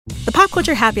Pop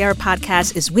Culture Happy Hour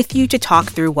podcast is with you to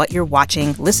talk through what you're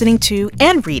watching, listening to,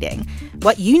 and reading.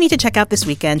 What you need to check out this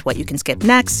weekend, what you can skip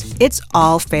next, it's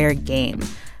all fair game.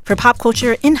 For pop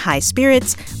culture in high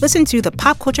spirits, listen to the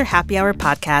Pop Culture Happy Hour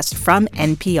podcast from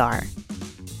NPR.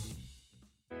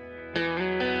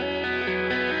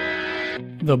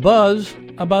 The buzz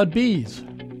about bees.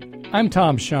 I'm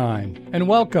Tom Shine, and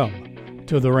welcome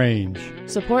to The Range.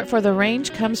 Support for The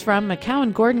Range comes from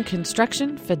McCowan Gordon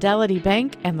Construction, Fidelity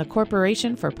Bank, and the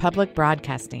Corporation for Public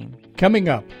Broadcasting. Coming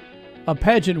up, a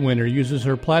pageant winner uses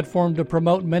her platform to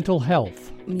promote mental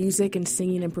health. Music and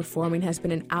singing and performing has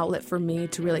been an outlet for me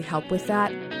to really help with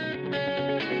that.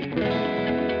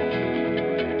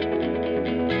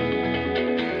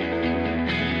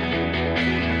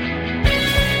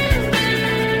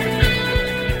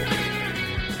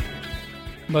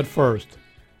 But first,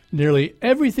 nearly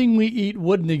everything we eat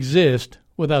wouldn't exist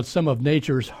without some of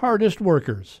nature's hardest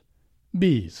workers,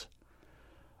 bees.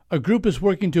 A group is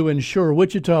working to ensure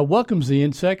Wichita welcomes the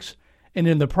insects and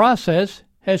in the process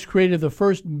has created the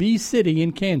first bee city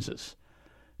in Kansas.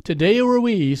 Tadeo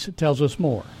Ruiz tells us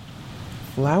more.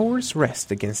 Flowers rest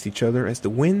against each other as the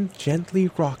wind gently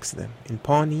rocks them in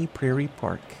Pawnee Prairie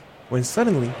Park, when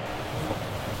suddenly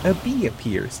a bee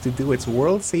appears to do its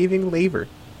world-saving labor,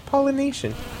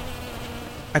 pollination.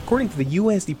 According to the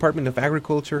U.S. Department of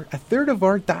Agriculture, a third of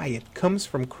our diet comes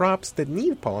from crops that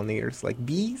need pollinators like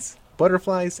bees,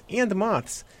 butterflies, and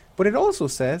moths. But it also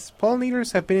says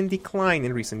pollinators have been in decline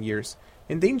in recent years,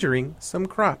 endangering some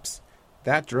crops.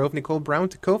 That drove Nicole Brown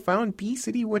to co-found Bee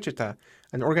City Wichita,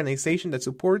 an organization that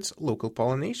supports local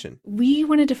pollination. We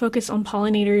wanted to focus on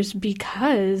pollinators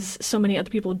because so many other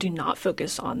people do not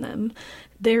focus on them.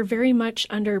 They're very much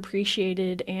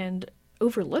underappreciated and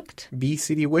overlooked. Bee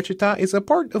City Wichita is a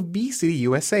part of Bee City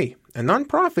USA, a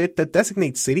nonprofit that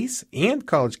designates cities and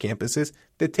college campuses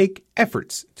that take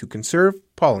efforts to conserve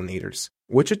pollinators.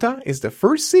 Wichita is the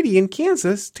first city in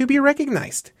Kansas to be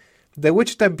recognized. The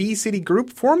Wichita Bee City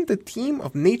Group formed a team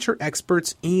of nature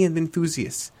experts and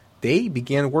enthusiasts. They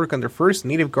began work on their first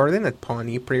native garden at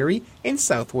Pawnee Prairie in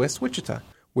southwest Wichita,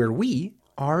 where we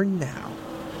are now.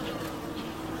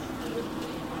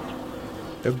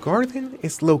 The garden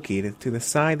is located to the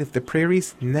side of the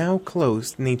Prairie's now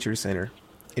closed nature center.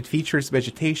 It features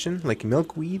vegetation like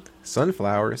milkweed,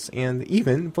 sunflowers, and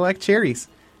even black cherries.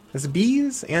 As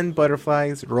bees and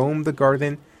butterflies roam the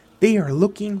garden, they are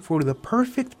looking for the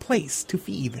perfect place to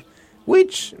feed,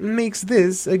 which makes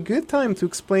this a good time to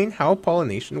explain how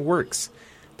pollination works.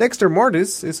 Dexter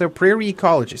Martis is a prairie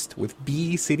ecologist with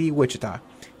Bee City Wichita.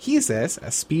 He says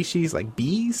as species like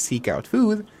bees seek out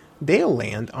food, they'll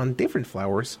land on different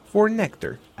flowers for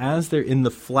nectar. As they're in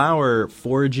the flower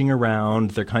foraging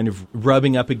around, they're kind of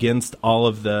rubbing up against all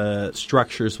of the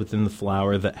structures within the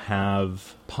flower that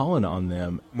have pollen on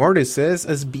them. Martis says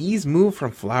as bees move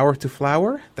from flower to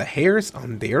flower, the hairs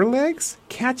on their legs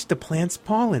catch the plant's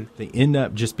pollen. They end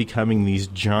up just becoming these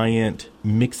giant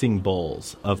mixing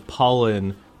bowls of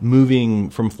pollen moving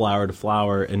from flower to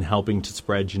flower and helping to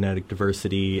spread genetic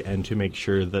diversity and to make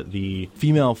sure that the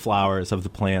female flowers of the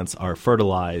plants are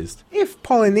fertilized. If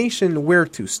pollination were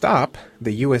to stop,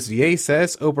 the USDA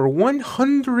says over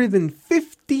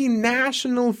 150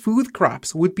 national food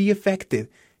crops would be affected,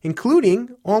 including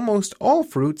almost all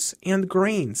fruits and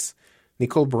grains.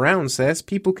 Nicole Brown says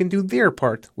people can do their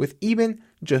part with even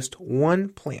just one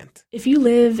plant. If you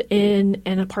live in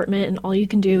an apartment and all you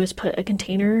can do is put a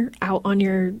container out on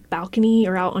your balcony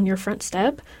or out on your front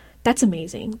step, that's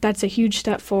amazing. That's a huge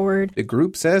step forward. The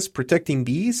group says protecting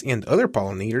bees and other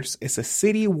pollinators is a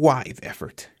city-wide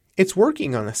effort. It's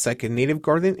working on a second native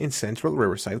garden in central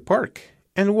Riverside Park.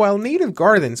 And while native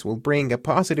gardens will bring a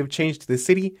positive change to the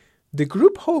city, the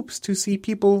group hopes to see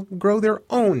people grow their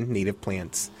own native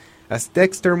plants. As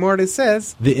Dexter Martis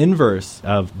says, the inverse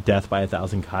of death by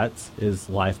 1,000 cuts is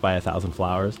life by 1,000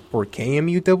 flowers. For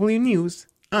KMUW News,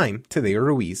 I'm Tadeo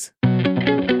Ruiz.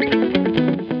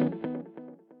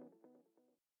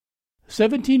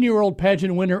 17-year-old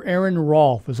pageant winner Erin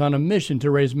Rolfe is on a mission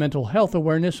to raise mental health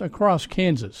awareness across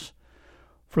Kansas.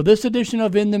 For this edition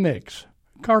of In the Mix,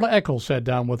 Carla Eccles sat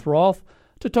down with Rolfe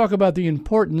to talk about the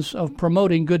importance of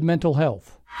promoting good mental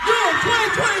health.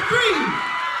 2023,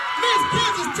 Miss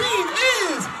Kansas team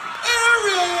is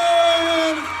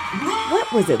Erin Rolfe. What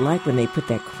was it like when they put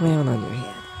that crown on your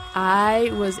head?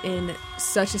 I was in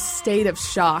such a state of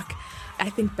shock. I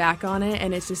think back on it,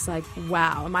 and it's just like,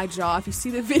 wow. My jaw, if you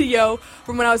see the video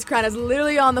from when I was crying, I was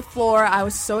literally on the floor. I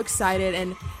was so excited,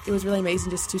 and it was really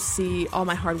amazing just to see all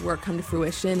my hard work come to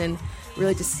fruition, and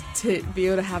really just to be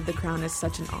able to have the crown is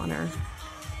such an honor.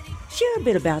 Share a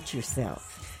bit about yourself.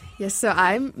 Yes, so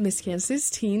I'm Miss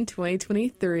Kansas Teen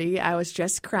 2023. I was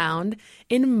just crowned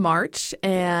in March,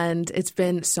 and it's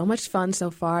been so much fun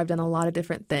so far. I've done a lot of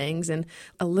different things, and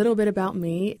a little bit about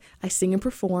me. I sing and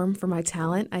perform for my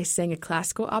talent. I sang a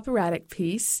classical operatic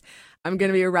piece. I'm going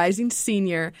to be a rising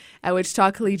senior at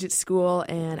Wichita Collegiate School,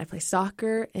 and I play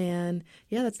soccer, and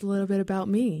yeah, that's a little bit about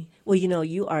me. Well,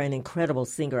 you are an incredible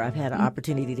singer. I've had an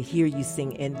opportunity to hear you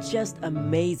sing, and just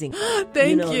amazing.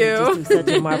 Thank you. You just do such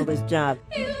a marvelous job.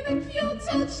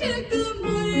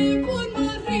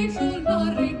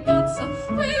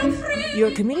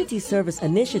 Your community service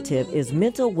initiative is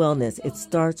mental wellness. It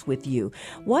starts with you.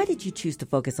 Why did you choose to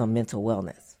focus on mental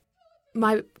wellness?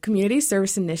 My community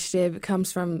service initiative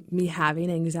comes from me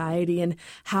having anxiety and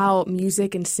how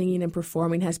music and singing and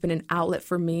performing has been an outlet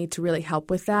for me to really help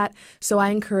with that. So I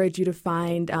encourage you to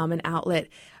find an outlet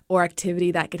or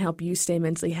activity that can help you stay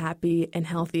mentally happy and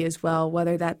healthy as well,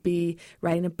 whether that be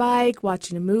riding a bike,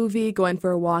 watching a movie, going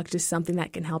for a walk, just something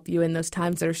that can help you in those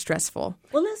times that are stressful.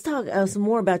 Well, let's talk some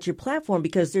more about your platform,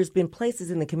 because there's been places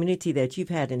in the community that you've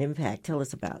had an impact. Tell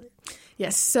us about it.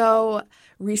 Yes, so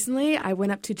recently I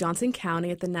went up to Johnson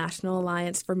County at the National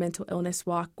Alliance for Mental Illness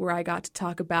Walk, where I got to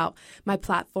talk about my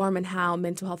platform and how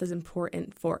mental health is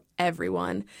important for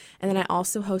everyone. And then I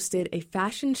also hosted a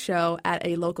fashion show at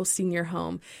a local senior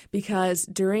home, because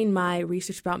during my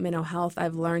research about mental health,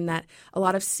 I've learned that a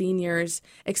lot of seniors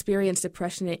experience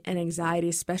depression and anxiety,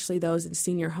 especially those in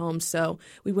senior homes. So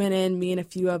we went in, me and a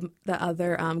few of the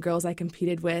other girls I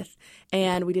competed with,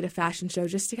 and we did a fashion show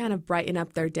just to kind of brighten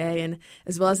up their day. And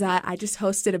as well as that, I just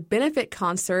hosted a benefit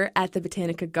concert at the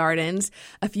Botanica Gardens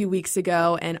a few weeks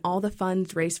ago, and all the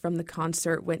funds raised from the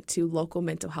concert went to local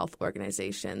mental health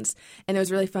organizations. And it was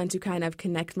really fun to kind of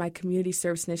connect my community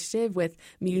service initiative with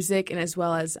music and as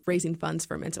well as raising funds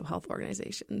for mental health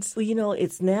organizations. Well,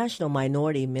 it's National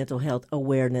Minority Mental Health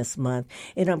Awareness Month,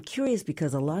 and I'm curious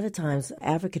because a lot of times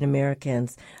African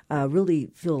Americans really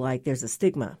feel like there's a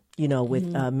stigma, with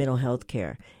mental health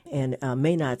care and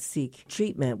may not seek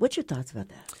treatment. What's your thoughts about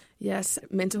that? Yes,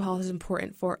 mental health is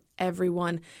important for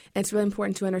everyone. And it's really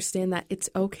important to understand that it's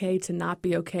okay to not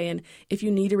be okay. And if you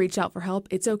need to reach out for help,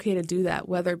 it's okay to do that,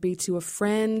 whether it be to a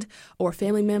friend or a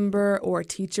family member or a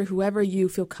teacher, whoever you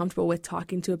feel comfortable with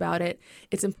talking to about it.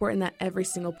 It's important that every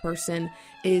single person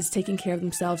is taking care of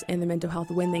themselves and their mental health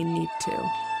when they need to.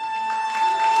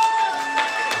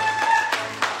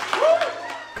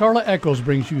 Carla Echols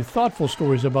brings you thoughtful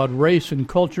stories about race and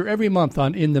culture every month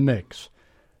on In the Mix.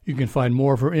 You can find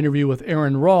more of her interview with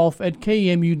Aaron Rolfe at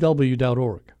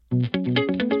kmuw.org.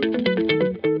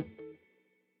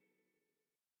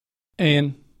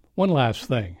 And one last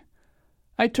thing.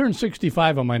 I turn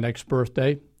 65 on my next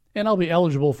birthday, and I'll be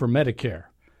eligible for Medicare.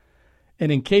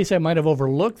 And in case I might have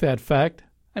overlooked that fact,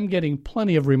 I'm getting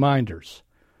plenty of reminders.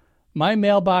 My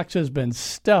mailbox has been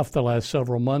stuffed the last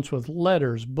several months with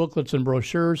letters, booklets, and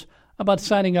brochures about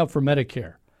signing up for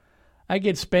Medicare. I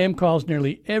get spam calls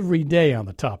nearly every day on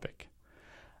the topic.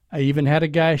 I even had a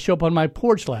guy show up on my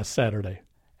porch last Saturday,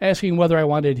 asking whether I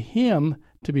wanted him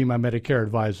to be my Medicare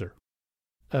advisor.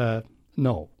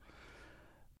 No.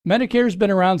 Medicare's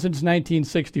been around since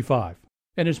 1965,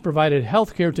 and has provided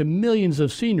health care to millions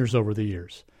of seniors over the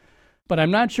years. But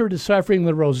I'm not sure deciphering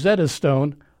the Rosetta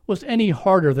Stone was any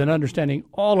harder than understanding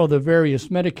all of the various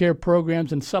Medicare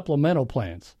programs and supplemental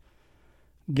plans.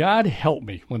 God help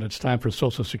me when it's time for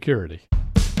Social Security.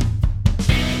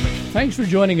 Thanks for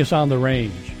joining us on The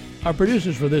Range. Our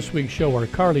producers for this week's show are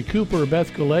Carly Cooper,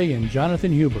 Beth Goulet, and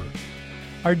Jonathan Huber.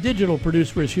 Our digital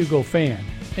producer is Hugo Fan,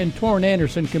 and Torrin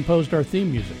Anderson composed our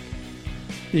theme music.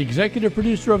 The executive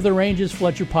producer of The Range is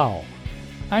Fletcher Powell.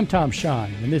 I'm Tom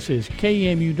Shine, and this is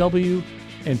KMUW,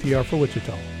 NPR for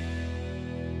Wichita.